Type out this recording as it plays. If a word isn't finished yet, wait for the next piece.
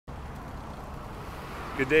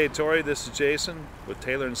Good day, Tori. This is Jason with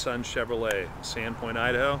Taylor & Son Chevrolet, Sandpoint,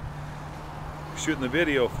 Idaho. Shooting the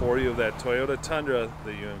video for you of that Toyota Tundra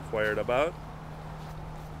that you inquired about.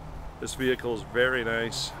 This vehicle is very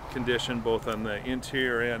nice condition, both on the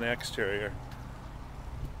interior and exterior.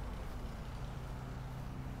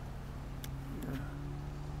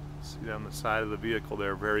 See down the side of the vehicle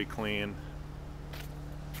there, very clean.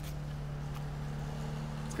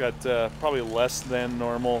 It's got probably less than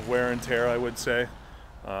normal wear and tear, I would say.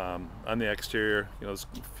 On the exterior, there's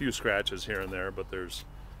a few scratches here and there, but there's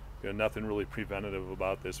nothing really preventative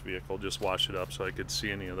about this vehicle. Just wash it up so I could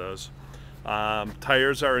see any of those.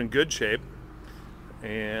 Tires are in good shape,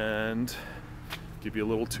 and give you a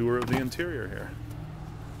little tour of the interior here.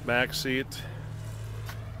 Back seat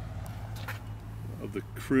of the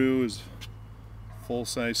crew is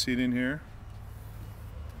full-size seating here.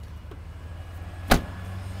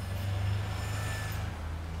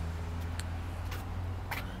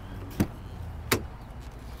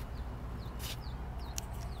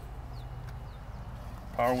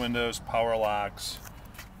 Power windows, power locks,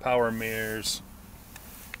 power mirrors.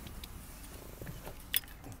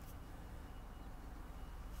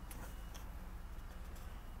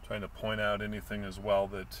 Trying to point out anything as well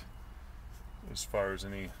that, as far as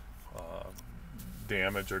any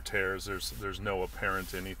damage or tears, there's no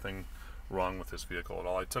apparent anything wrong with this vehicle at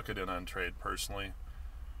all. I took it in on trade personally.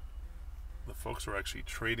 The folks were actually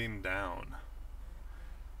trading down.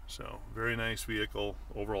 So, very nice vehicle.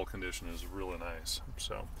 Overall condition is really nice.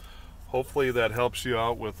 So, hopefully that helps you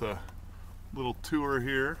out with a little tour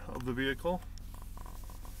here of the vehicle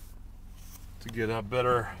to get a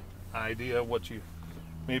better idea of what you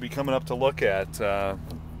may be coming up to look at.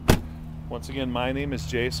 Once again, my name is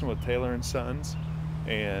Jason with Taylor & Sons,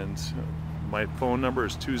 and my phone number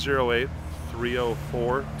is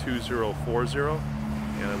 208-304-2040,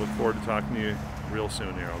 and I look forward to talking to you real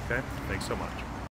soon here, okay? Thanks so much.